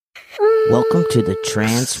Welcome to the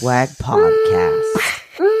Transwag Podcast.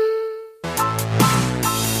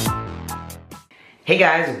 Hey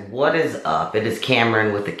guys, what is up? It is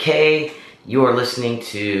Cameron with a K. You are listening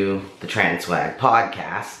to the Transwag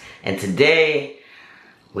Podcast, and today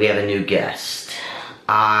we have a new guest.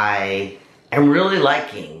 I am really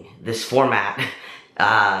liking this format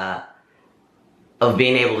of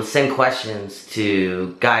being able to send questions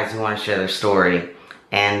to guys who want to share their story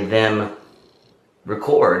and them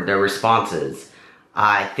record their responses.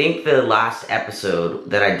 I think the last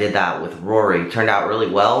episode that I did that with Rory turned out really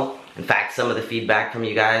well. In fact, some of the feedback from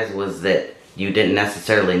you guys was that you didn't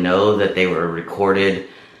necessarily know that they were recorded,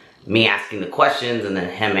 me asking the questions and then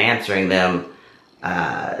him answering them.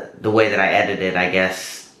 The way that I edited, I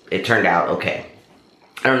guess it turned out okay.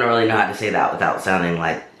 I don't really know how to say that without sounding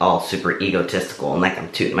like all super egotistical and like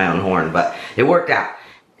I'm tooting my own horn, but it worked out.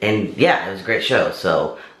 And yeah, it was a great show.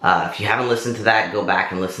 So if you haven't listened to that, go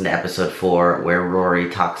back and listen to episode 4 where Rory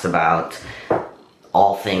talks about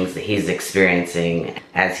all things that he's experiencing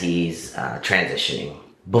as he's transitioning.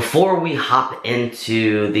 Before we hop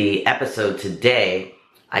into the episode today,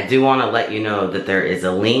 I do want to let you know that there is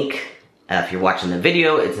a link. If you're watching the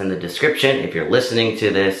video, it's in the description. If you're listening to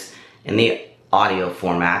this in the audio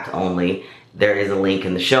format only, there is a link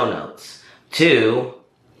in the show notes to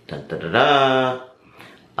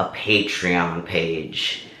a Patreon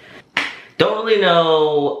page. Don't really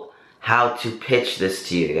know how to pitch this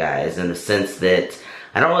to you guys in the sense that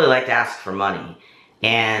I don't really like to ask for money,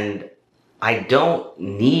 and I don't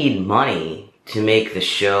need money to make the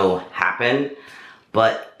show happen,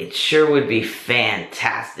 but it sure would be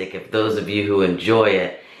fantastic if those of you who enjoy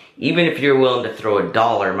it, even if you're willing to throw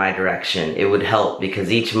 $1 my direction, it would help,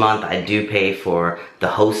 because each month I do pay for the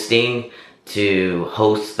hosting to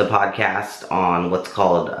host the podcast on what's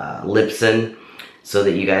called Libsyn, so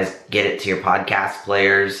that you guys get it to your podcast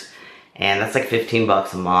players, and that's like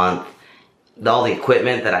 $15 a month. All the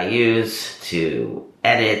equipment that I use to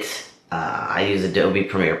edit, I use Adobe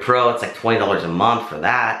Premiere Pro. It's like $20 a month for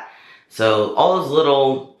that. So all those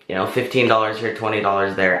little, $15 here,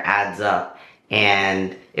 $20 there adds up,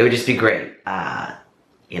 and it would just be great.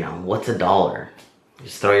 What's $1?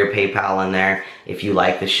 Just throw your PayPal in there. If you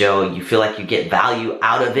like the show, you feel like you get value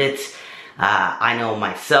out of it. I know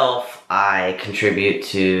myself, I contribute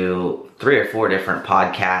to 3 or 4 different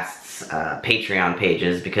podcasts, Patreon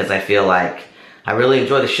pages, because I feel like I really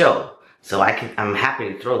enjoy the show. So I'm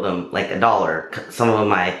happy to throw them like $1. Some of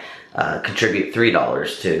them I contribute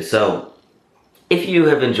 $3 to. So if you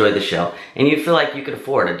have enjoyed the show and you feel like you could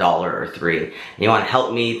afford $1 or $3, and you want to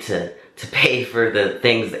help me to pay for the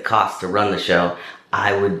things that cost to run the show,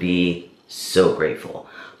 I would be so grateful.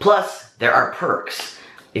 Plus, there are perks.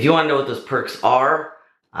 If you want to know what those perks are,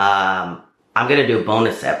 I'm going to do a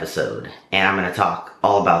bonus episode, and I'm going to talk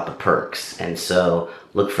all about the perks. And so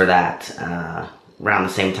look for that around the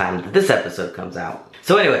same time that this episode comes out.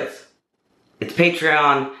 So anyways, it's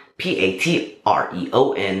Patreon,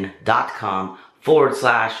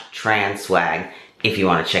 patreon.com/transwag if you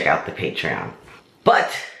want to check out the Patreon. But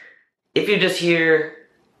if you're just here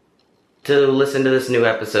to listen to this new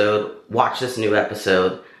episode, watch this new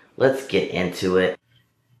episode, let's get into it.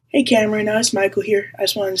 Hey Cameron, it's Michael here. I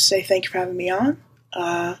just wanted to say thank you for having me on.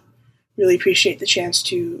 Really appreciate the chance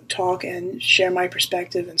to talk and share my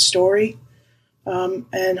perspective and story,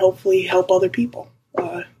 and hopefully help other people,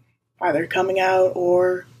 either coming out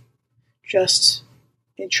or just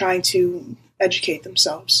in trying to educate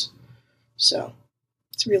themselves. So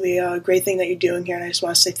it's really a great thing that you're doing here, and I just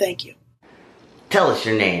want to say thank you. Tell us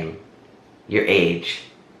your name, your age,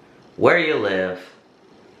 where you live,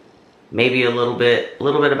 maybe a little bit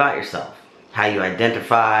about yourself, how you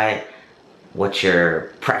identify, what's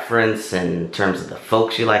your preference in terms of the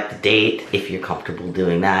folks you like to date, if you're comfortable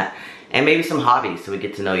doing that, and maybe some hobbies so we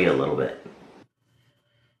get to know you a little bit.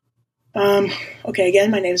 Okay,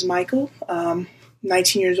 again, my name is Michael.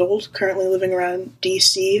 19 years old, currently living around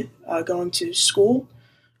D.C., going to school,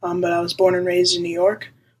 but I was born and raised in New York,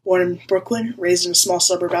 born in Brooklyn, raised in a small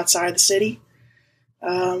suburb outside the city.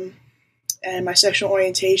 And my sexual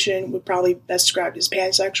orientation would probably be best described as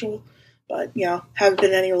pansexual, but, haven't been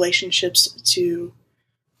in any relationships to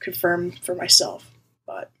confirm for myself,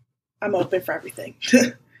 but I'm open for everything.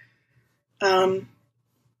 My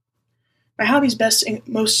hobbies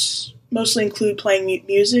mostly include playing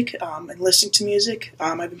music and listening to music.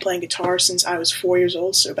 I've been playing guitar since I was 4 years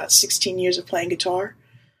old, so about 16 years of playing guitar.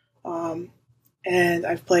 And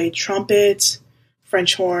I've played trumpet,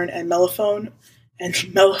 French horn, and mellophone. And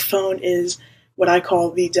mellophone is what I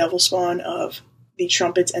call the devil spawn of the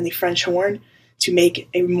trumpet and the French horn to make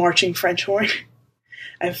a marching French horn.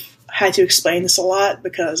 I've had to explain this a lot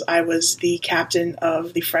because I was the captain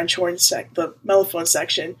of the French horn the mellophone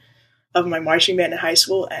section of my marching band in high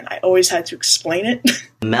school, and I always had to explain it.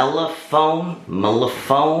 Mellophone?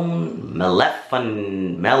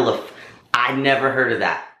 I never heard of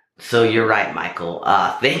that. So you're right, Michael.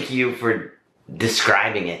 Thank you for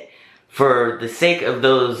describing it. For the sake of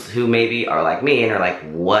those who maybe are like me and are like,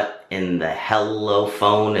 what in the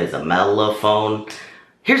hellophone is a mellophone?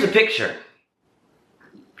 Here's a picture.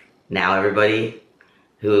 Now everybody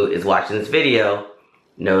who is watching this video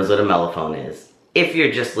knows what a mellophone is. If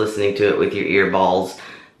you're just listening to it with your earballs,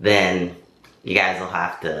 then you guys will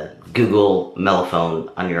have to Google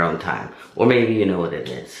mellophone on your own time. Or maybe you know what it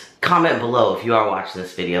is. Comment below if you are watching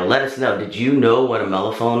this video. Let us know, did you know what a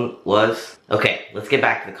mellophone was? Okay, let's get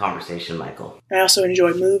back to the conversation, Michael. I also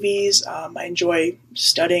enjoy movies. I enjoy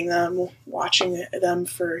studying them, watching them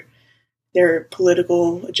for their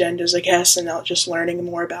political agendas, I guess, and just learning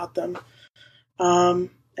more about them. And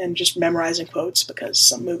just memorizing quotes, because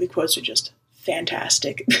some movie quotes are just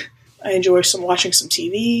fantastic. I enjoy watching some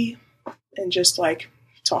TV and just like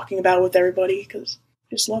talking about it with everybody, because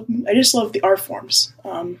I just love the art forms.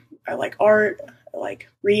 I like art. I like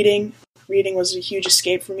reading. Reading was a huge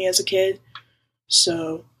escape for me as a kid.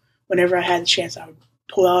 So whenever I had the chance, I would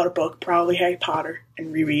pull out a book, probably Harry Potter,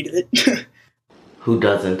 and reread it. Who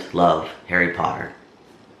doesn't love Harry Potter?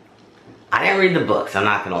 I didn't read the books, I'm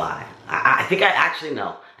not gonna lie. I think I actually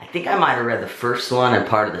know. I think I might have read the first one and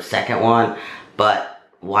part of the second one, but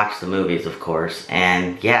watched the movies, of course.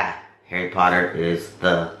 And yeah, Harry Potter is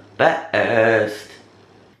the best.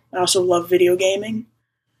 I also love video gaming.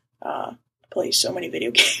 I play so many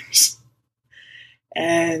video games.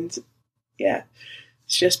 And yeah,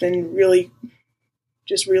 it's just been really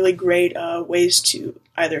great ways to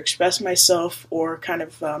either express myself or kind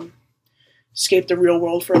of escape the real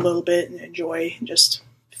world for a little bit and enjoy just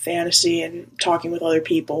fantasy and talking with other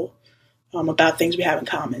people about things we have in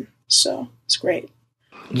common. So it's great.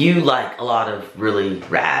 You like a lot of really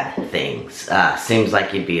rad things. Seems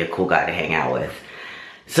like you'd be a cool guy to hang out with.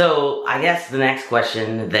 So I guess the next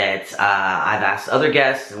question that I've asked other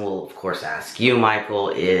guests, and will of course ask you, Michael,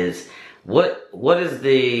 is what does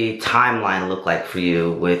the timeline look like for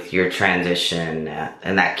you with your transition?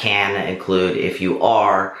 And that can include if you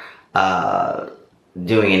are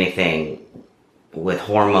doing anything with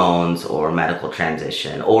hormones or medical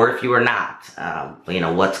transition, or if you are not,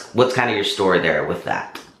 what's kind of your story there with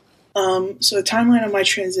that? So the timeline of my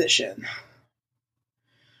transition.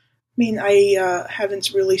 I mean, I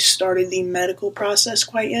haven't really started the medical process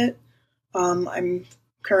quite yet. I'm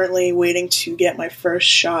currently waiting to get my first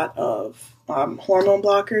shot of hormone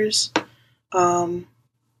blockers. But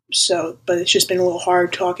it's just been a little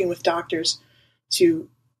hard talking with doctors to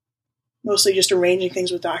mostly just arranging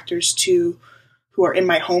things with doctors who are in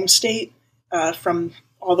my home state from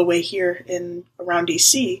all the way here in around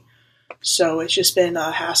DC. So it's just been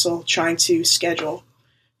a hassle trying to schedule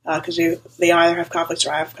because they either have conflicts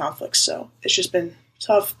or I have conflicts. So it's just been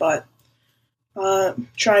tough, but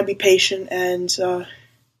try and be patient and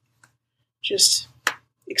just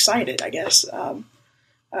excited, I guess.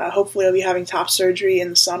 Hopefully I'll be having top surgery in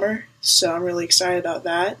the summer, so I'm really excited about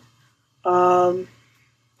that.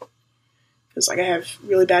 Because I have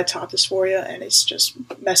really bad top dysphoria, and it's just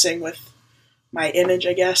messing with my image,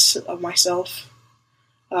 I guess, of myself.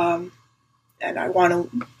 And I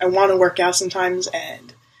want to work out sometimes,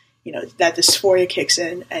 and that dysphoria kicks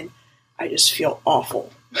in, and I just feel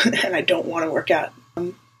awful, and I don't want to work out.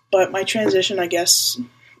 But my transition, I guess,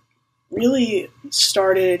 really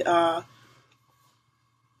started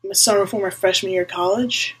summer before my freshman year of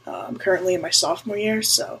college. I'm currently in my sophomore year,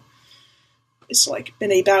 so it's like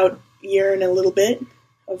been about a year and a little bit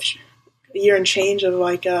of a year and change of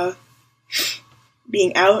like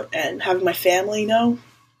being out and having my family know.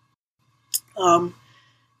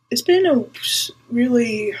 It's been a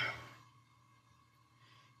really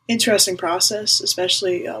interesting process,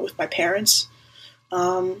 especially with my parents,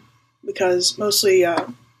 because mostly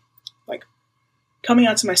like coming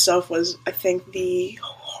out to myself was, I think, the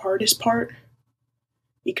hardest part,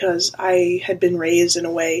 because I had been raised in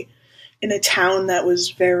a way in a town that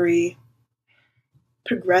was very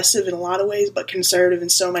progressive in a lot of ways, but conservative in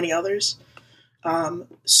so many others.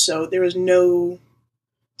 So there was no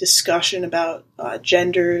discussion about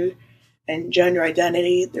gender and gender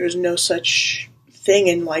identity. There's no such thing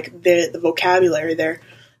in like the vocabulary there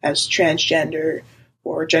as transgender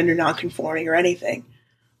or gender nonconforming or anything.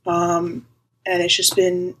 And it's just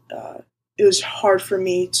been, it was hard for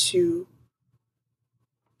me to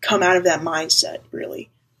come out of that mindset, really.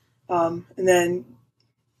 And then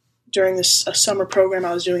during this summer program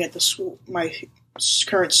I was doing at the school, my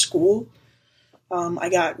current school, I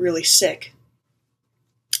got really sick,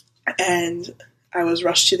 and I was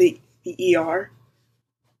rushed to the ER,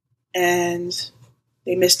 and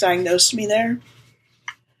they misdiagnosed me there.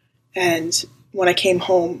 And when I came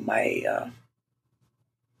home, I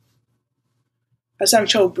was having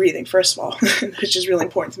trouble breathing, first of all, which is really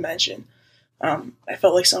important to mention. I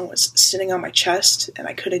felt like someone was sitting on my chest, and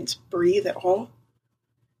I couldn't breathe at all.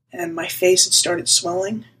 And my face had started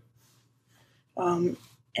swelling.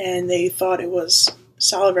 And they thought it was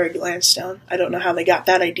salivary gland stone. I don't know how they got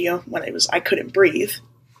that idea when I couldn't breathe.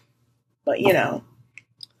 But,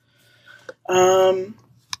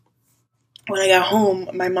 when I got home,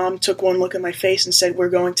 my mom took one look at my face and said, "We're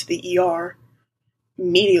going to the ER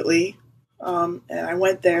immediately." And I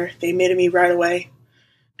went there. They admitted me right away.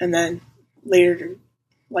 And then later,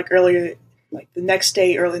 the next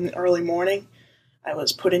day, early morning, I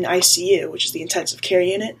was put in ICU, which is the intensive care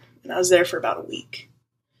unit. And I was there for about a week.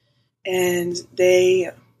 And they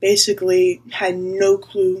basically had no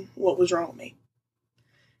clue what was wrong with me.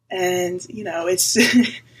 And, it's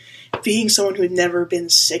being someone who had never been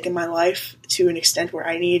sick in my life to an extent where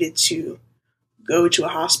I needed to go to a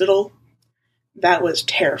hospital, that was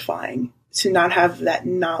terrifying to not have that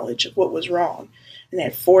knowledge of what was wrong. And they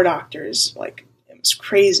had 4 doctors, it was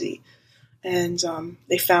crazy. And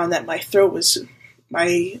they found that my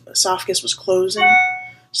esophagus was closing,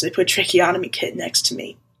 so they put a tracheotomy kit next to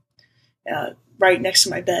me, right next to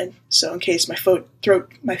my bed. So in case my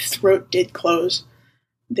throat did close,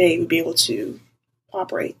 they would be able to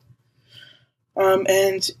operate.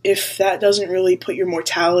 And if that doesn't really put your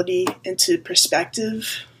mortality into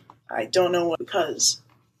perspective, I don't know what, because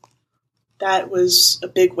that was a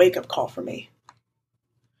big wake-up call for me.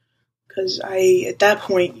 Because at that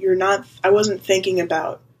point, I wasn't thinking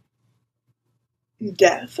about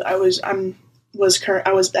death. I was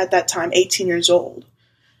at that time 18 years old.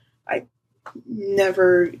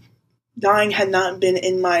 Dying had not been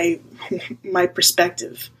in my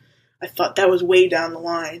perspective. I thought that was way down the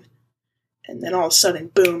line. And then all of a sudden,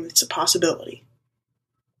 boom, it's a possibility.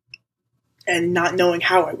 And not knowing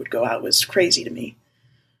how I would go out was crazy to me.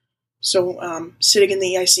 So sitting in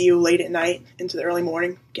the ICU late at night into the early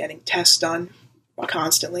morning, getting tests done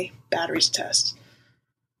constantly, batteries of tests,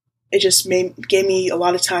 it just gave me a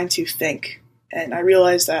lot of time to think. And I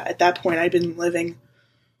realized that at that point I'd been living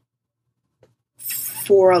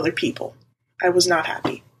for other people. I was not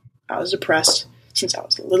happy. I was depressed since I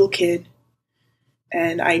was a little kid,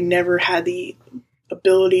 and I never had the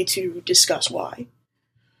ability to discuss why.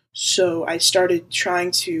 So I started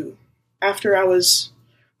trying to, after I was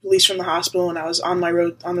released from the hospital and I was on the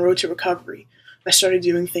road to recovery, I started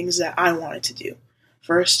doing things that I wanted to do.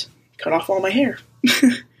 First, cut off all my hair.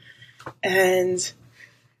 And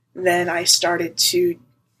then I started to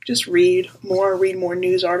just read more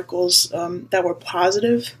news articles that were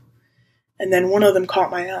positive. And then one of them caught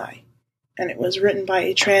my eye. And it was written by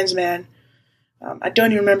a trans man. I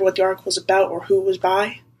don't even remember what the article was about or who it was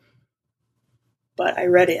by. But I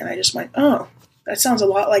read it and I just went, oh, that sounds a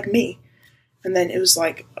lot like me. And then it was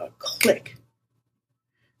like a click.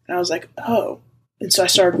 And I was like, oh. And so I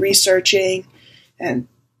started researching and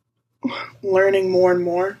learning more and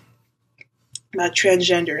more about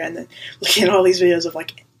transgender, and then looking at all these videos of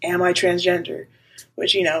am I transgender?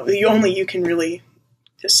 Which, only you can really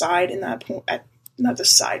decide in that point. Not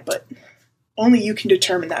decide, but only you can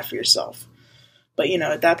determine that for yourself. But,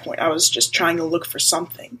 at that point, I was just trying to look for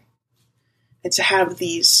something. And to have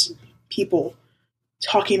these people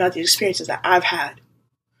talking about the experiences that I've had,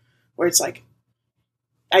 where it's like,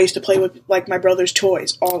 I used to play with my brother's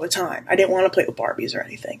toys all the time. I didn't want to play with Barbies or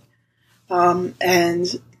anything.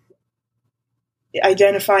 And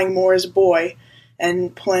identifying more as a boy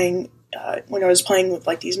and playing, when I was playing with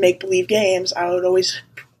these make-believe games, I would always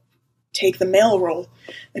take the male role.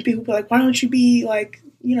 And people would be like, why don't you be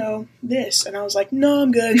this? And I was like, no,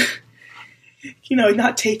 I'm good.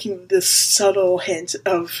 Not taking this subtle hint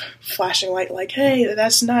of flashing light hey,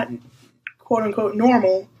 that's not quote-unquote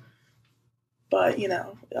normal. But,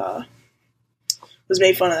 was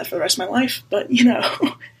made fun of that for the rest of my life. But,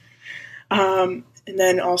 and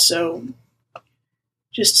then also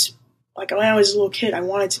just when I was a little kid, I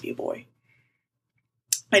wanted to be a boy.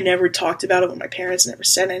 I never talked about it with my parents, never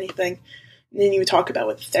said anything. Didn't even talk about it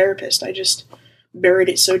with a therapist. I just buried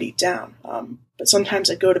it so deep down. But sometimes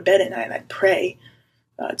I'd go to bed at night and I'd pray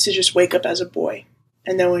to just wake up as a boy.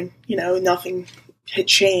 And then when, nothing had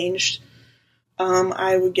changed,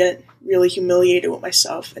 I would get really humiliated with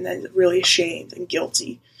myself and then really ashamed and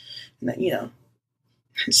guilty. And then,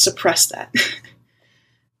 suppress that.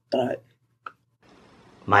 But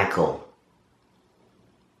Michael,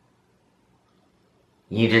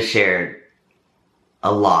 you just shared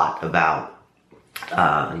a lot about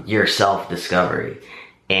your self-discovery,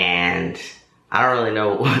 and I don't really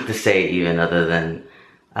know what to say even other than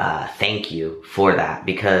thank you for that,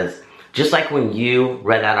 because just like when you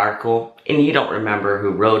read that article and you don't remember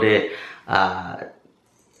who wrote it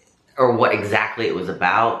or what exactly it was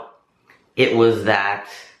about, it was that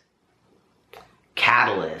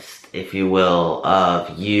catalyst, if you will,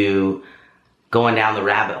 of you going down the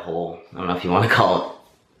rabbit hole. I don't know if you want to call it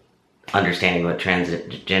understanding what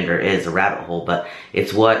transgender is, a rabbit hole, but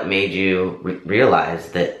it's what made you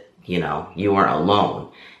realize that, you know, you weren't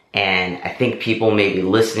alone. And I think people maybe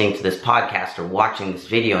listening to this podcast or watching this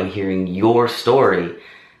video and hearing your story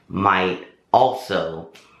might also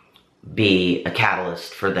be a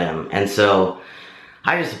catalyst for them. And so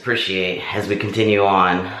I just appreciate, as we continue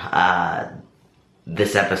on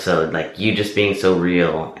this episode, like you just being so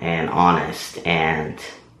real and honest. And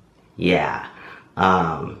yeah,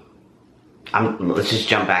 let's just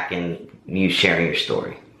jump back in you sharing your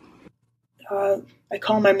story. I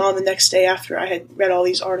called my mom the next day after I had read all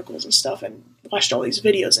these articles and stuff and watched all these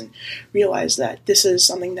videos and realized that this is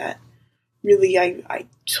something that really I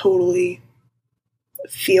totally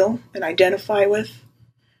feel and identify with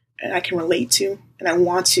and I can relate to, and I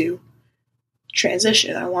want to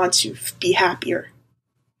transition. I want to be happier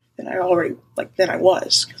than I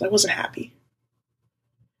was, because I wasn't happy.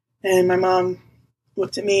 And my mom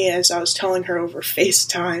looked at me as I was telling her over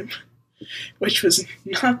FaceTime, which was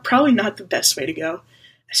probably not the best way to go.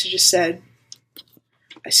 She just said,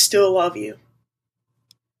 "I still love you."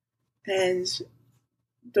 And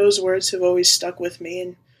those words have always stuck with me,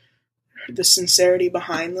 and the sincerity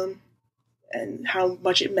behind them and how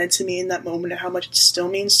much it meant to me in that moment and how much it still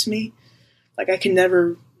means to me. Like, I can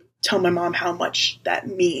never tell my mom how much that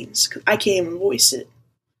means, because I can't even voice it.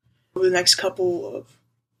 Over the next couple of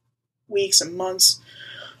weeks and months,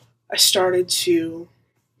 I started to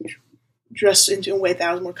dress into a way that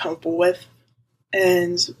I was more comfortable with.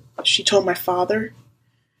 And she told my father,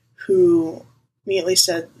 who immediately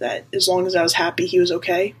said that as long as I was happy, he was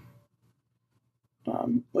okay.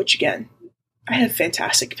 Which, again, I have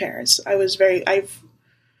fantastic parents. I've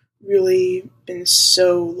really been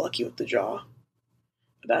so lucky with the jaw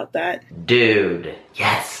about that. Dude,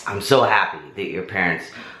 yes, I'm so happy that your parents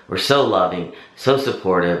were so loving, so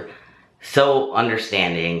supportive, so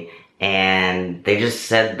understanding, and they just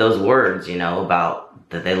said those words, you know, about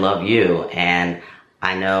that they love you. And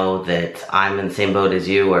I know that I'm in the same boat as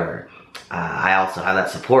you, where I also have that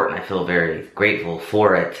support, and I feel very grateful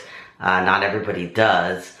for it. Not everybody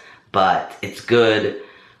does, but it's good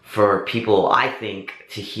for people, I think,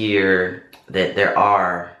 to hear that there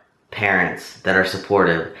are parents that are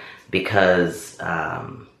supportive, because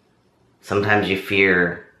sometimes you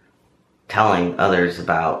fear telling others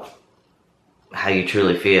about how you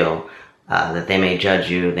truly feel, that they may judge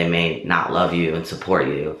you, they may not love you and support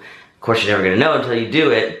you. Of course, you're never going to know until you do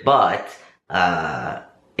it, but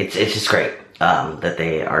it's just great that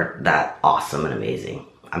they are that awesome and amazing.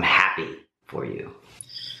 I'm happy for you.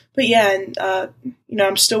 But yeah, and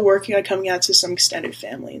I'm still working on coming out to some extended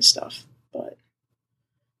family and stuff, but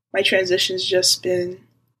my transition's just been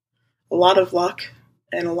a lot of luck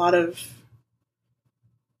and a lot of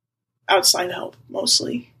outside help,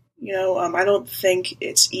 mostly. I don't think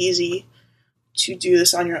it's easy to do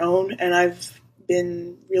this on your own, and I've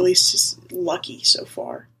been really lucky so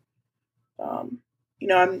far.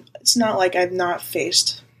 It's not like I've not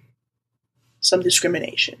faced some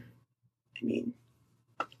discrimination. I mean,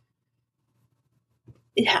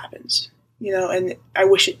 it happens, and I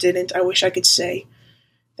wish it didn't. I wish I could say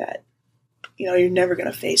that, you're never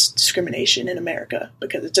going to face discrimination in America,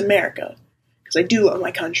 because it's America. Because I do love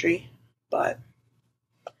my country, but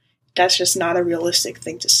that's just not a realistic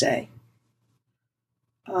thing to say.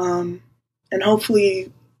 And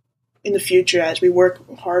hopefully in the future, as we work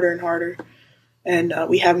harder and harder, and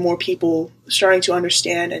we have more people starting to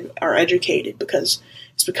understand and are educated, because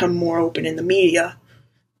it's become more open in the media,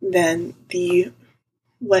 then the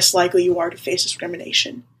less likely you are to face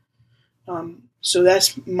discrimination. So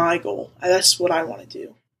that's my goal. That's what I want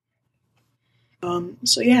to do.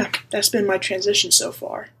 So yeah, that's been my transition so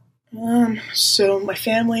far. So my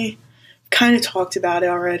family kind of talked about it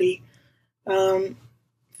already. Mother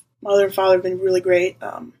and father have been really great.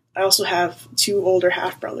 I also have 2 older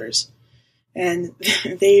half-brothers, and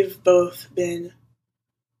they've both been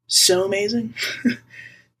so amazing.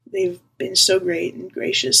 They've been so great and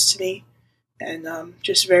gracious to me, and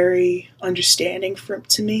just very understanding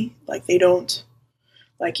to me. Like, they don't,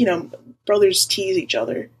 brothers tease each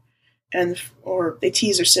other, or they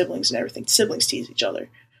tease their siblings and everything. Siblings tease each other.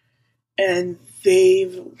 And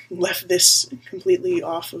they've left this completely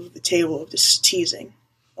off of the table of this teasing.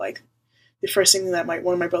 Like, the first thing that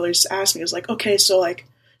one of my brothers asked me was like, okay, so like,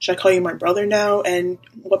 should I call you my brother now? And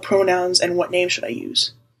what pronouns and what name should I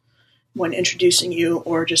use when introducing you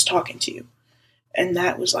or just talking to you? And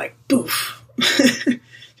that was like, boof.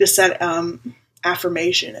 Just that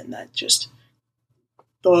affirmation, and that just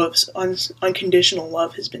the unconditional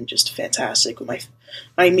love has been just fantastic with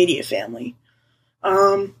my immediate family.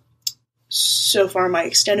 So far, my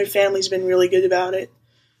extended family's been really good about it.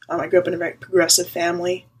 I grew up in a very progressive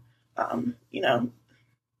family. You know,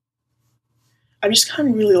 I'm just kind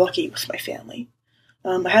of really lucky with my family.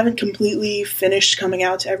 I haven't completely finished coming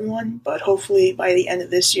out to everyone, but hopefully by the end of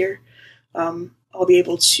this year, I'll be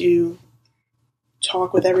able to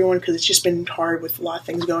talk with everyone, because it's just been hard with a lot of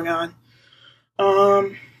things going on.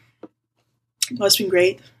 It's been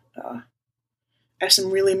great. I have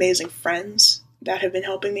some really amazing friends that have been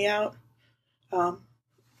helping me out.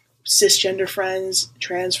 Cisgender friends,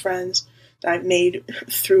 trans friends that I've made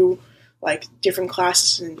through like different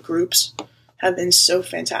classes and groups have been so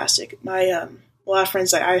fantastic. A lot of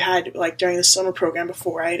friends that I had like during the summer program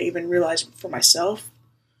before I had even realized for myself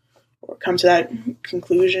or come to that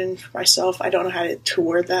conclusion for myself. I don't know how to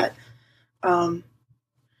word that.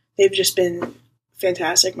 They've just been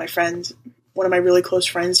fantastic. My friend, one of my really close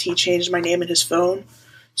friends, he changed my name in his phone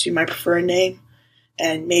to my preferred name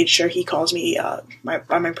and made sure he calls me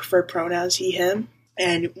by my preferred pronouns, he, him.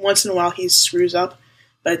 And once in a while he screws up,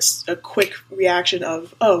 but it's a quick reaction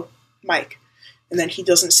of, oh, Mike. And then he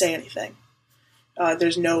doesn't say anything.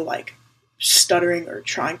 There's no like stuttering or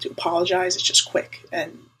trying to apologize. It's just quick.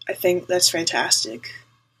 And I think that's fantastic.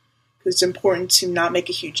 It's important to not make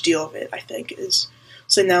a huge deal of it, I think, is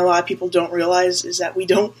something that a lot of people don't realize, is that we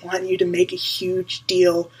don't want you to make a huge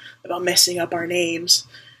deal about messing up our names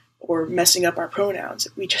or messing up our pronouns.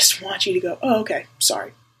 We just want you to go, oh, okay,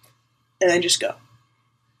 sorry. And then just go.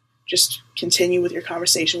 Just continue with your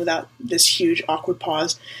conversation without this huge awkward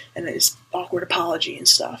pause and this awkward apology and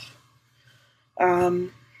stuff.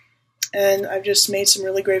 And I've just made some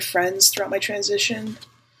really great friends throughout my transition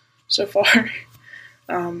so far.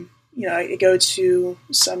 You know, I go to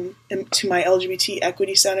my LGBT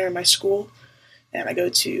Equity Center in my school, and I go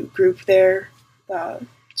to group there,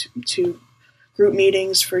 to group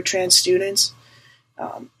meetings for trans students.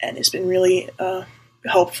 And it's been really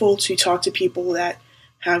helpful to talk to people that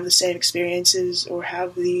have the same experiences or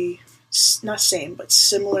have not same, but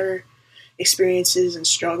similar experiences and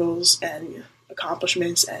struggles and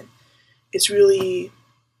accomplishments. And it's really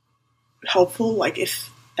helpful. Like,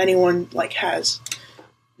 if anyone like has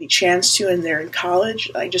the chance to and they're in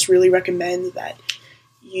college, I just really recommend that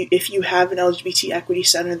if you have an LGBT Equity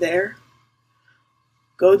Center there,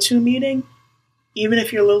 go to a meeting, even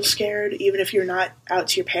if you're a little scared, even if you're not out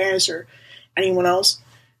to your parents or anyone else.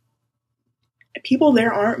 People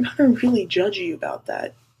there aren't going to really judge you about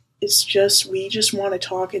that. It's just, we just want to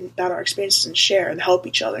talk about our experiences and share and help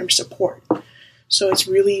each other and support. So it's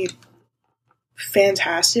really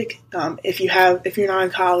fantastic. If you're not in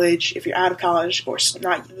college, if you're out of college or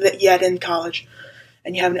not yet in college,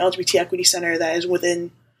 and you have an LGBT Equity Center that is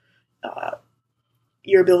within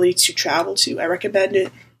your ability to travel to, I recommend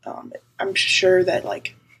it. I'm sure that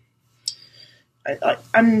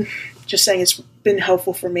I'm just saying it's been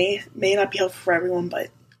helpful for me. It may not be helpful for everyone, but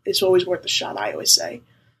it's always worth a shot, I always say.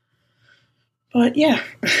 But yeah,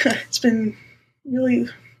 it's been really,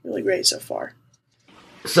 really great so far.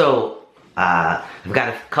 So, I've got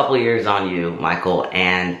a couple of years on you, Michael,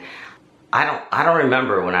 and I don't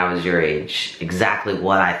remember when I was your age exactly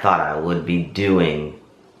what I thought I would be doing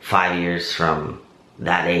 5 years from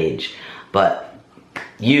that age. But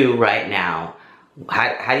you right now,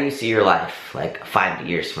 how do you see your life like 5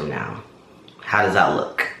 years from now? How does that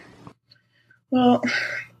look? Well,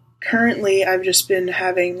 currently I've just been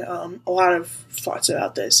having a lot of thoughts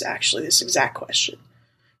about this exact question.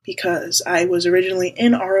 Because I was originally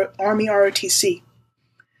in Army ROTC.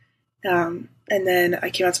 And then I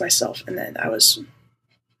came out to myself, and then I was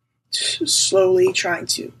slowly trying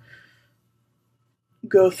to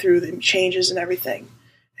go through the changes and everything,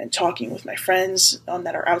 and talking with my friends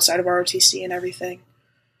that are outside of ROTC and everything.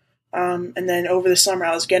 And then over the summer,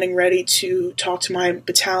 I was getting ready to talk to my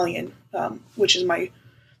battalion, which is my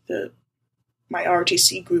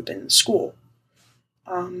ROTC group in school.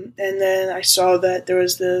 And then I saw that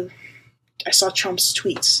I saw Trump's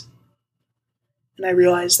tweets, and I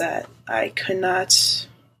realized that I could not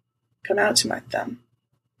come out to them.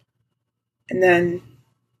 And then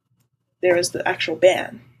there was the actual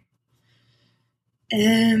ban.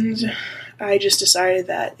 And I just decided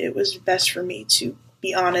that it was best for me to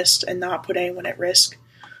be honest and not put anyone at risk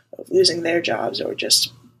of losing their jobs or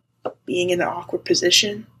just being in an awkward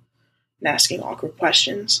position and asking awkward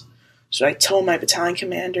questions. So I told my battalion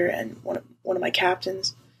commander and one of my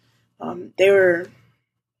captains. They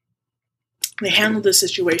handled the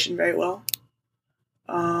situation very well.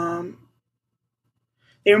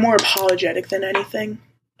 They were more apologetic than anything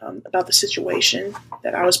about the situation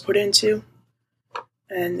that I was put into.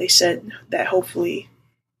 And they said that hopefully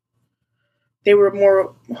they were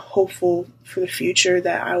more hopeful for the future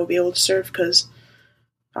that I would be able to serve because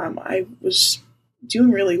I was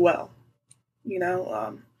doing really well,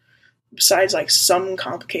 besides like some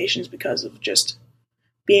complications because of just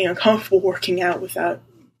being uncomfortable working out without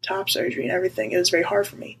top surgery and everything. It was very hard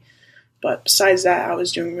for me. But besides that, I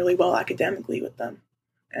was doing really well academically with them.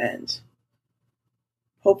 And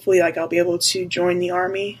hopefully I'll be able to join the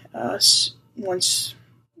Army once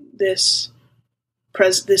this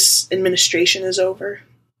administration is over,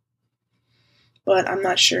 but I'm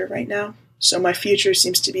not sure right now. So my future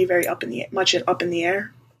seems to be very much up in the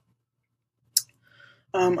air.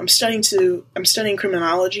 I'm studying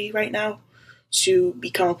criminology right now to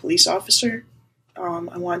become a police officer.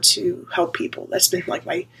 I want to help people. That's been like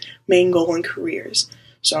my main goal in careers.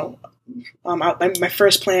 So my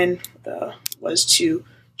first plan was to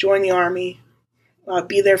join the Army,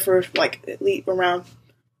 be there for like at least around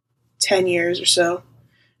 10 years or so,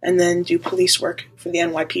 and then do police work for the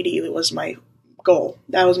NYPD. It was my goal.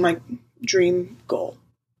 That was my dream goal.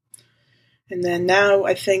 And then now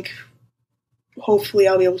I think hopefully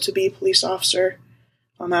I'll be able to be a police officer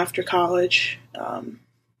after college.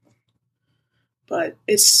 But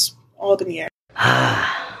it's all up in the air.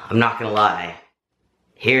 I'm not gonna lie.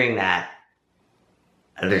 Hearing that,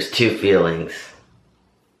 there's two feelings.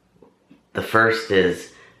 The first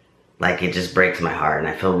is like it just breaks my heart and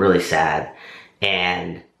I feel really sad.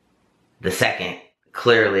 And the second,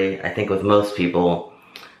 clearly, I think with most people,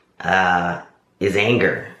 is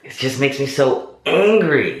anger. It just makes me so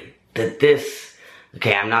angry that this,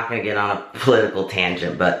 okay, I'm not gonna get on a political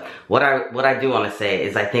tangent, but what I do wanna say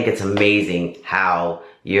is I think it's amazing how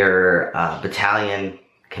your battalion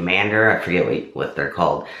commander, I forget what they're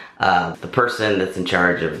called, the person that's in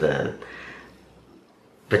charge of the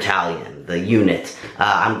battalion, the unit.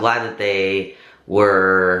 I'm glad that they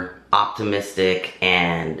were optimistic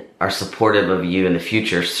and are supportive of you in the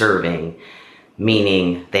future serving,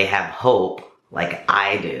 meaning they have hope like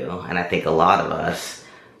I do, and I think a lot of us,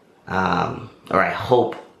 or I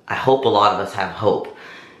hope a lot of us have hope,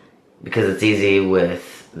 because it's easy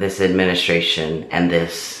with this administration and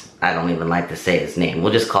this, I don't even like to say his name,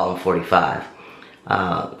 we'll just call him 45.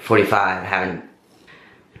 45 having,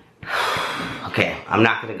 okay, I'm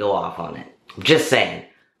not going to go off on it. I'm just saying,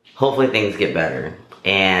 hopefully things get better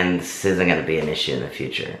and this isn't going to be an issue in the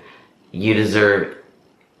future. You deserve,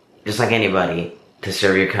 just like anybody, to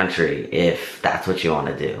serve your country if that's what you want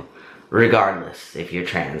to do, regardless if you're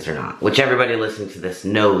trans or not, which everybody listening to this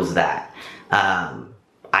knows that.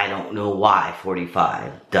 I don't know why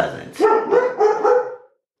 45 doesn't.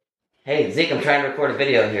 Hey, Zeke, I'm trying to record a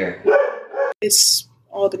video here. It's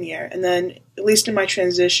all up in the air. And then, at least in my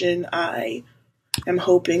transition, I am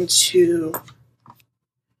hoping to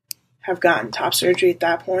have gotten top surgery at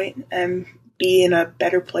that point and be in a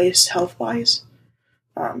better place health-wise.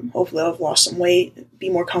 Hopefully I'll have lost some weight, be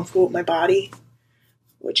more comfortable with my body,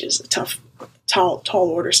 which is a tall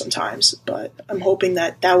order sometimes. But I'm hoping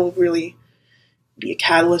that will really be a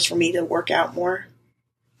catalyst for me to work out more.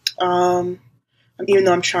 Even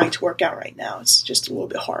though I'm trying to work out right now, it's just a little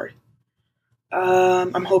bit hard.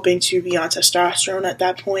 I'm hoping to be on testosterone at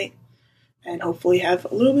that point and hopefully have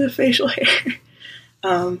a little bit of facial hair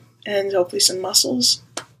and hopefully some muscles.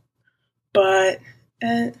 But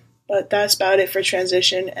that's about it for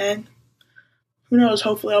transition, and who knows,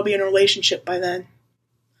 hopefully I'll be in a relationship by then.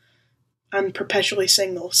 I'm perpetually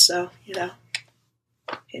single, so,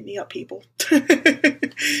 hit me up, people.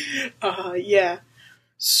 Yeah.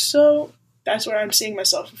 So that's where I'm seeing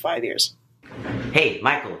myself in 5 years. Hey,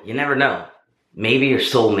 Michael, you never know. Maybe your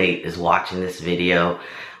soulmate is watching this video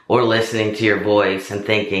or listening to your voice and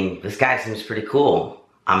thinking, this guy seems pretty cool.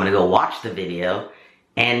 I'm gonna go watch the video.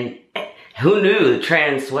 And who knew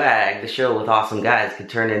Trans Swag, the show with awesome guys, could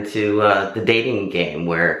turn into the dating game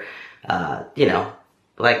where,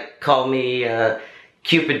 like call me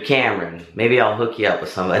Cupid Cameron. Maybe I'll hook you up with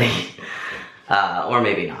somebody. Or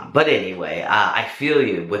maybe not. But anyway, I feel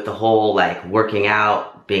you with the whole working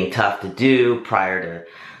out, being tough to do prior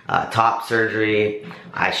to top surgery.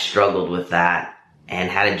 I struggled with that and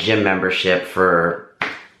had a gym membership for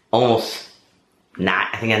almost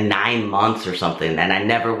 9 months or something, and I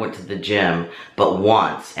never went to the gym but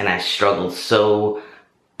once, and I struggled so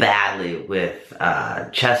badly with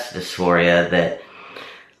chest dysphoria that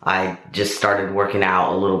I just started working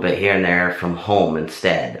out a little bit here and there from home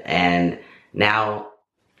instead. And now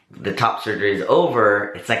the top surgery is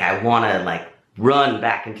over. It's like I want to like run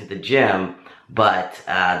back into the gym, but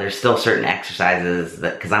there's still certain exercises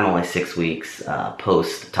that, because I'm only 6 weeks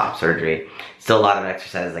post top surgery, still a lot of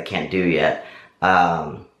exercises I can't do yet.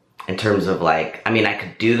 In terms of like, I mean, I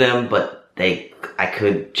could do them, but I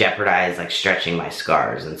could jeopardize like stretching my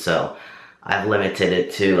scars. And so I've limited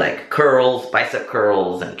it to like curls, bicep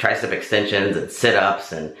curls, and tricep extensions, and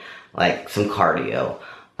sit-ups, and like some cardio,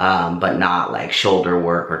 but not like shoulder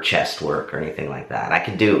work or chest work or anything like that.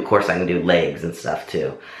 Of course I can do legs and stuff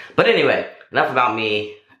too. But anyway, enough about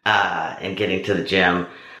me and getting to the gym.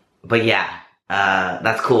 But yeah,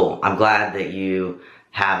 that's cool. I'm glad that you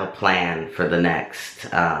have a plan for the next,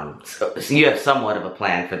 so you have somewhat of a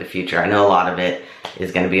plan for the future. I know a lot of it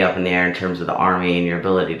is going to be up in the air in terms of the Army and your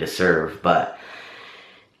ability to serve, but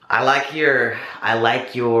I like your,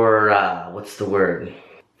 what's the word?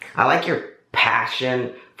 I like your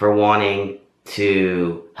passion for wanting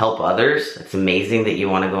to help others. It's amazing that you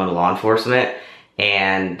want to go into law enforcement,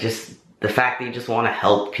 and just the fact that you just want to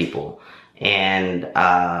help people. And,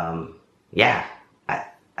 yeah,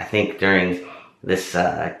 I think during this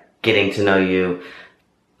getting to know you,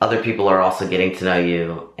 other people are also getting to know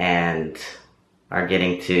you and are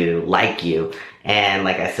getting to like you. And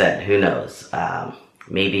like I said, who knows,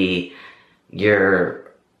 maybe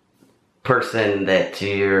your person that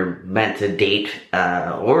you're meant to date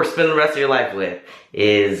or spend the rest of your life with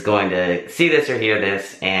is going to see this or hear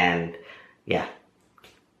this, and yeah,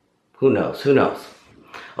 who knows.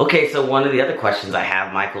 Okay, so one of the other questions I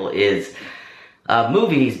have, Michael, is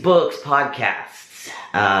movies, books, podcasts.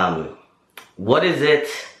 What is it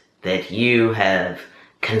that you have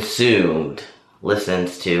consumed, listened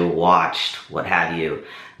to, watched, what have you,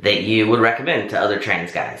 that you would recommend to other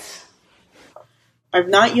trans guys? I've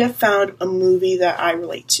not yet found a movie that I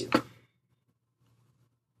relate to.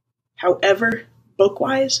 However,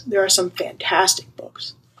 book-wise, there are some fantastic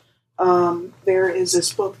books. There is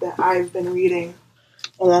this book that I've been reading,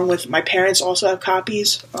 along with my parents also have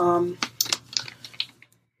copies.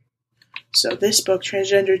 So this book,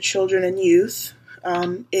 Transgendered Children and Youth,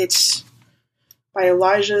 it's by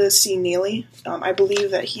Elijah C. Neely. I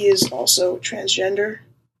believe that he is also transgender.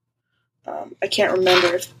 I can't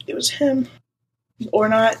remember if it was him or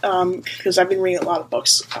not, because I've been reading a lot of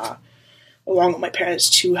books along with my parents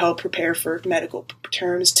to help prepare for medical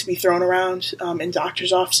terms to be thrown around in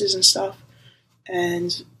doctor's offices and stuff,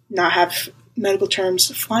 and not have medical terms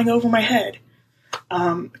flying over my head,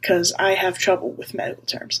 because I have trouble with medical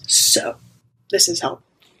terms. So this is help.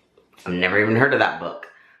 I've never even heard of that book.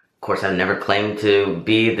 Of course, I've never claimed to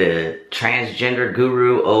be the transgender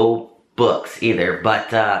guru books either. But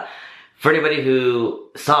for anybody who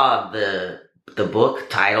saw the book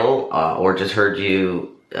title or just heard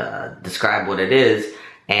you describe what it is,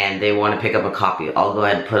 and they want to pick up a copy, I'll go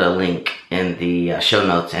ahead and put a link in the show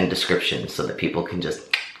notes and description so that people can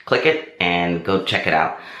just click it and go check it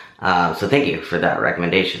out. So thank you for that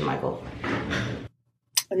recommendation, Michael.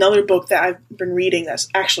 Another book that I've been reading that's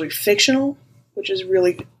actually fictional, which is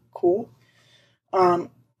really cool,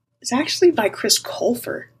 it's actually by Chris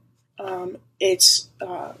Colfer. It's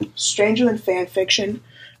Stranger Than Fan Fiction.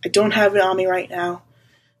 I don't have it on me right now,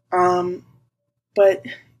 but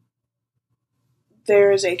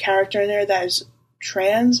there is a character in there that is a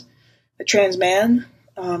trans man,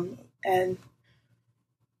 and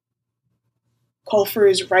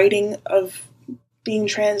Colfer's writing of being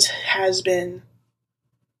trans has been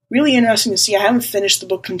really interesting to see. I haven't finished the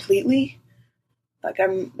book completely. Like,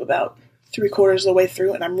 I'm about 3/4 of the way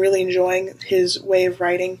through, and I'm really enjoying his way of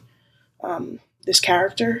writing this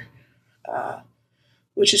character,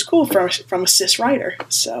 which is cool from a cis writer.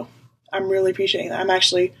 So I'm really appreciating that. I'm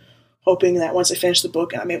actually hoping that once I finish the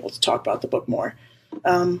book and I'm able to talk about the book more,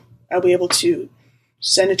 I'll be able to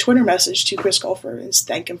send a Twitter message to Chris Colfer and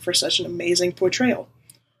thank him for such an amazing portrayal.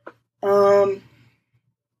 Because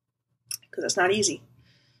it's not easy,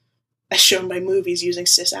 as shown by movies using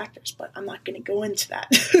cis actors, but I'm not going to go into that.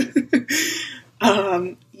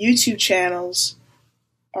 YouTube channels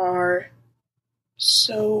are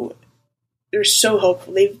they're so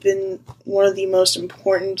helpful. They've been one of the most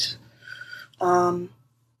important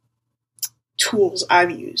tools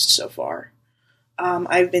I've used so far.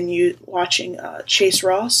 I've been watching Chase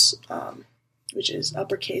Ross, which is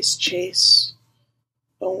uppercase Chase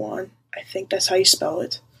 01. I think that's how you spell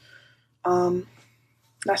it. Not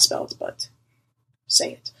spelled, but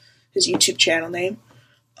say it. His YouTube channel name.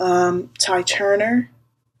 Ty Turner.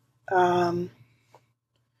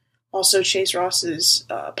 Also, Chase Ross's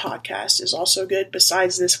podcast is also good.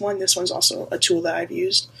 Besides this one's also a tool that I've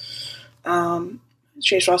used.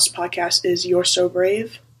 Chase Ross's podcast is You're So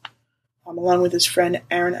Brave, along with his friend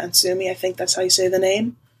Aaron Ansumi. I think that's how you say the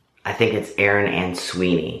name. I think it's Aaron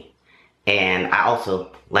Answeeney. And I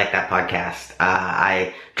also like that podcast.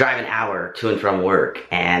 I drive an hour to and from work,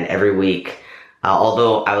 and every week,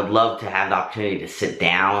 although I would love to have the opportunity to sit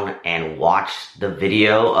down and watch the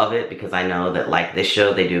video of it, because I know that like this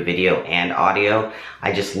show, they do video and audio,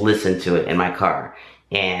 I just listen to it in my car.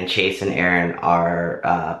 And Chase and Aaron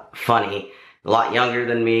are funny, a lot younger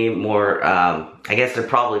than me, more, I guess they're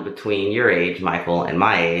probably between your age, Michael, and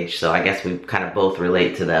my age, so I guess we kind of both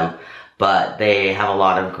relate to them. But they have a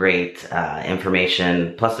lot of great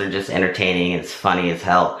information, plus they're just entertaining, it's funny as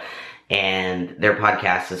hell. And their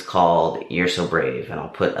podcast is called You're So Brave, and I'll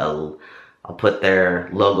put their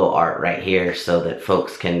logo art right here so that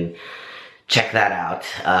folks can check that out.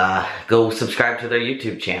 Go subscribe to their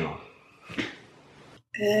YouTube channel.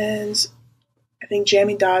 And I think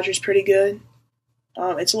Jamie Dodger's pretty good.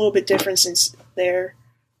 It's a little bit different since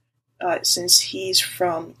he's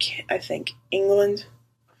from, I think, England.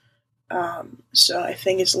 So I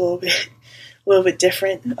think it's a little bit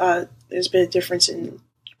different. There's a bit of difference in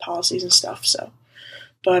policies and stuff. So,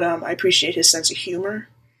 but I appreciate his sense of humor.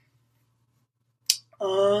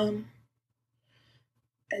 And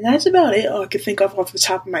that's about it. I could think of off the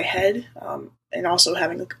top of my head. And also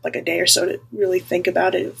having like a day or so to really think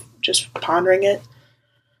about it, just pondering it.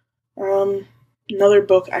 Another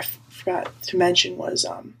book I forgot to mention was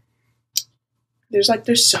there's a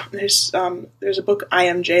book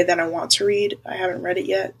IMJ that I want to read. I haven't read it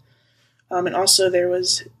yet. And also there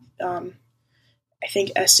was I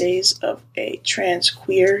think Essays of a Trans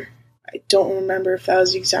Queer. I don't remember if that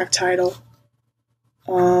was the exact title.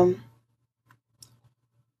 But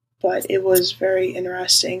it was very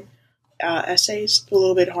interesting essays, a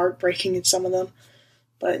little bit heartbreaking in some of them,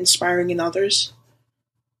 but inspiring in others.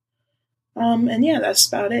 And yeah, that's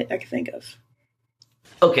about it I can think of.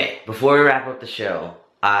 Okay, before we wrap up the show,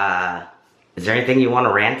 is there anything you want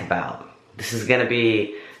to rant about? This is going to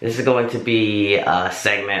be a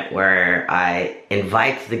segment where I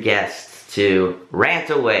invite the guests to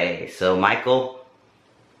rant away. So, Michael,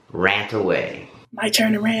 rant away. My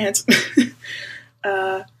turn to rant.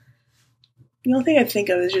 The only thing I think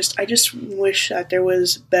of is I just wish that there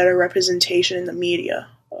was better representation in the media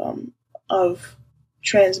of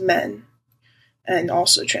trans men and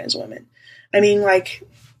also trans women. I mean, like,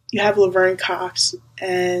 you have Laverne Cox,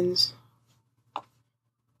 and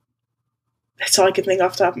that's all I can think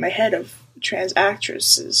off the top of my head of trans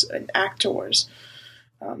actresses and actors.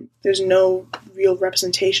 There's no real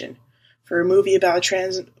representation. For a movie about a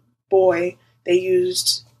trans boy, they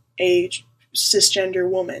used a cisgender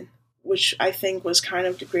woman, which I think was kind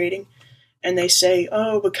of degrading. And they say,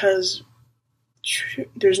 oh, because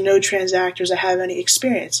there's no trans actors that have any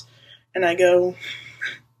experience. And I go,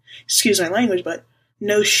 excuse my language, but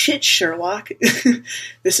no shit, Sherlock.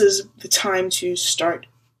 This is the time to start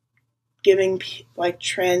giving like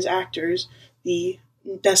trans actors the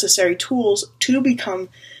necessary tools to become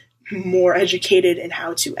more educated in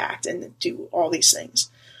how to act and do all these things.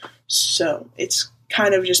 So it's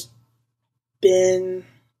kind of just been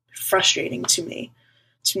frustrating to me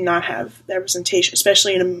to not have that representation,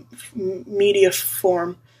 especially in a media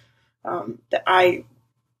form that I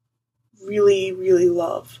really, really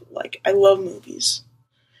love. Like, I love movies.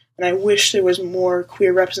 And I wish there was more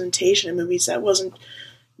queer representation in movies that wasn't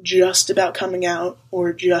just about coming out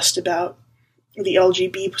or just about the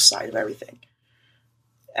LGBT side of everything.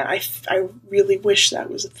 And I really wish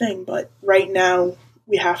that was a thing, but right now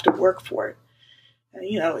we have to work for it. And,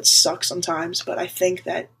 it sucks sometimes, but I think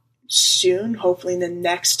that soon, hopefully in the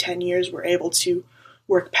next 10 years, we're able to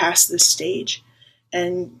work past this stage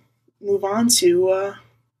and move on to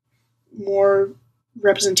more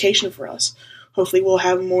representation for us. Hopefully we'll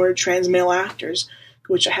have more trans male actors,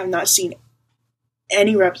 which I have not seen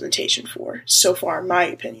any representation for so far, in my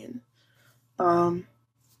opinion. I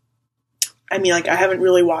mean, like, I haven't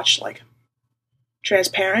really watched, like,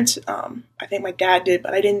 Transparent. I think my dad did,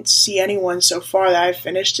 but I didn't see anyone so far that I've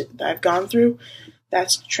finished, that I've gone through,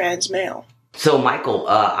 that's trans male. So, Michael,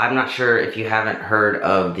 I'm not sure if you haven't heard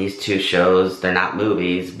of these two shows. They're not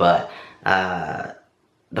movies, but The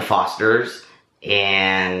Fosters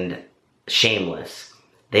and Shameless.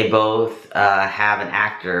 They both have an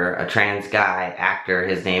actor, a trans guy actor.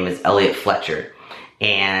 His name is Elliot Fletcher.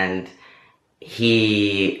 And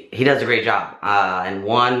he does a great job. In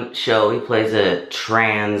one show, he plays a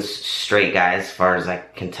trans straight guy, as far as I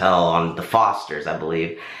can tell, on The Fosters, I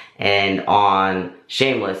believe. And on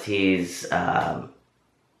Shameless, he's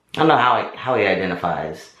I don't know how he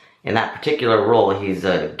identifies. In that particular role, he's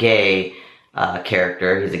a gay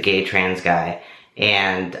character. He's a gay trans guy,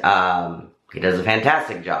 and he does a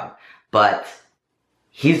fantastic job. But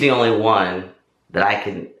he's the only one that I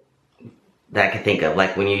can think of.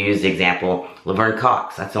 Like when you use the example, Laverne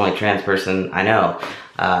Cox. That's the only trans person I know.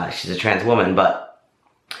 She's a trans woman, but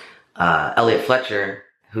Elliot Fletcher,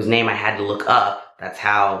 whose name I had to look up. That's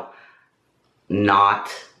how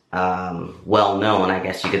not well known, I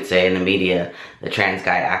guess you could say, in the media the trans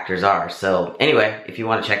guy actors are. So anyway, if you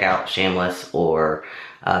want to check out Shameless or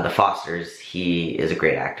The Fosters, he is a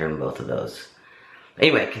great actor in both of those.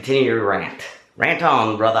 Anyway, continue your rant. Rant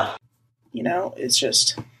on, brother. You know, it's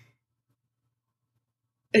just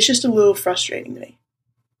a little frustrating to me.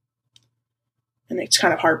 And it's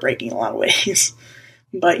kind of heartbreaking in a lot of ways.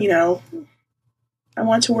 But, you know, I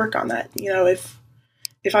want to work on that. You know, if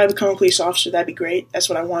I become a police officer, that'd be great. That's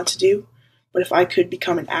what I want to do. But if I could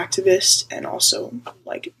become an activist and also,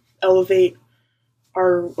 like, elevate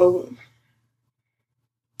our...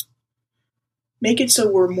 make it so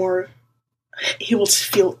we're more able to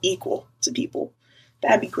feel equal to people,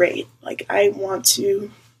 that'd be great. Like, I want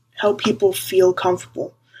to help people feel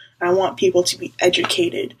comfortable. I want people to be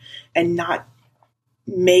educated and not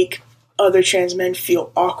make other trans men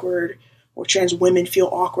feel awkward or trans women feel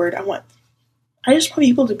awkward. I just want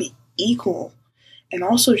people to be equal and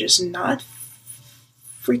also just not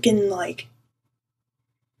freaking like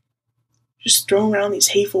just throwing around these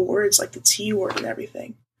hateful words like the T word and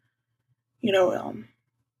everything. You know,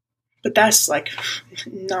 but that's like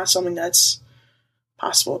not something that's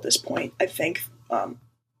possible at this point, I think.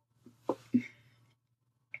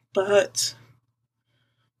 But,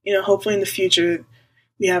 you know, hopefully in the future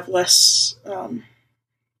we have less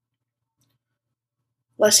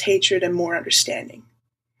hatred and more understanding.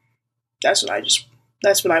 That's what I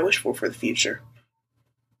wish for the future.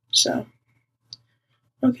 So,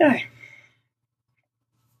 okay.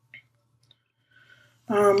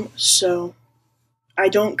 So I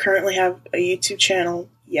don't currently have a YouTube channel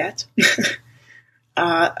yet.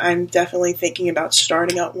 I'm definitely thinking about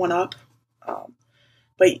starting one up.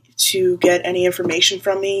 But to get any information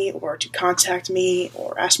from me or to contact me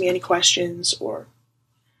or ask me any questions or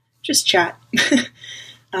just chat,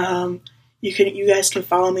 you guys can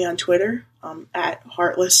follow me on Twitter at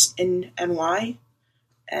HeartlessNY,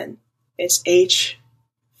 and it's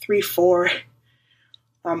H34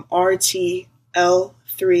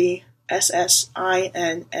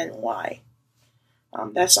 RTL3SSINNY.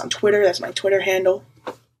 That's on Twitter. That's my Twitter handle.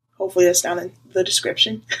 Hopefully that's down in the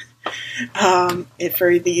description. For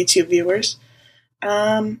the YouTube viewers.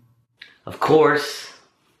 Of course,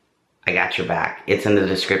 I got your back. It's in the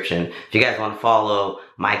description. If you guys want to follow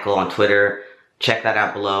Michael on Twitter, check that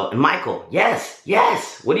out below. And Michael, yes,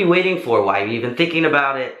 what are you waiting for? Why are you even thinking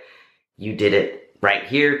about it? You did it right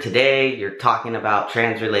here today. You're talking about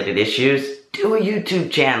trans-related issues. Do a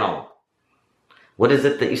YouTube channel. What is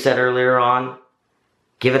it that you said earlier on?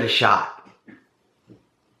 Give it a shot.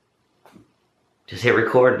 Just hit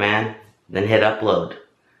record, man. Then hit upload.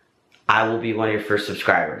 I will be one of your first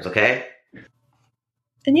subscribers, okay?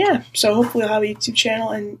 And yeah, so hopefully I'll have a YouTube channel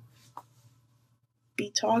and be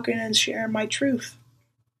talking and sharing my truth.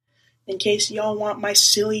 In case y'all want my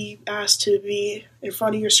silly ass to be in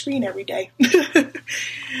front of your screen every day.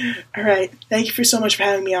 Alright, thank you so much for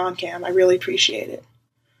having me on, Cam. I really appreciate it.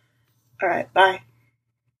 Alright, bye.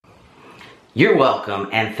 You're welcome,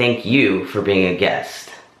 and thank you for being a guest.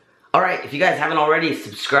 Alright, if you guys haven't already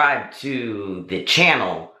subscribed to the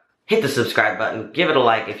channel, hit the subscribe button, give it a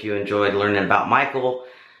like if you enjoyed learning about Michael.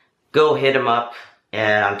 Go hit him up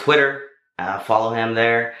on Twitter, follow him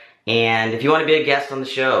there. And if you want to be a guest on the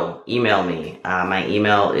show, email me. My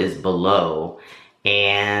email is below.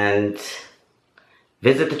 And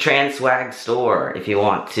visit the Trans Swag store if you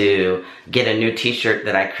want to get a new t-shirt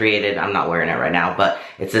that I created. I'm not wearing it right now, but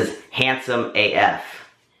it says Handsome AF.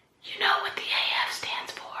 You know what the AF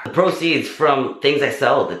stands for. The proceeds from things I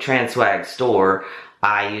sell at the Trans Swag store,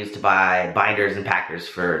 I use to buy binders and packers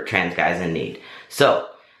for trans guys in need. So,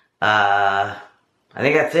 I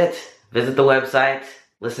think that's it. Visit the website,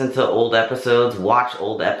 listen to old episodes, watch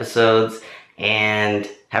old episodes, and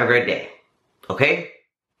have a great day. Okay?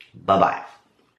 Bye-bye.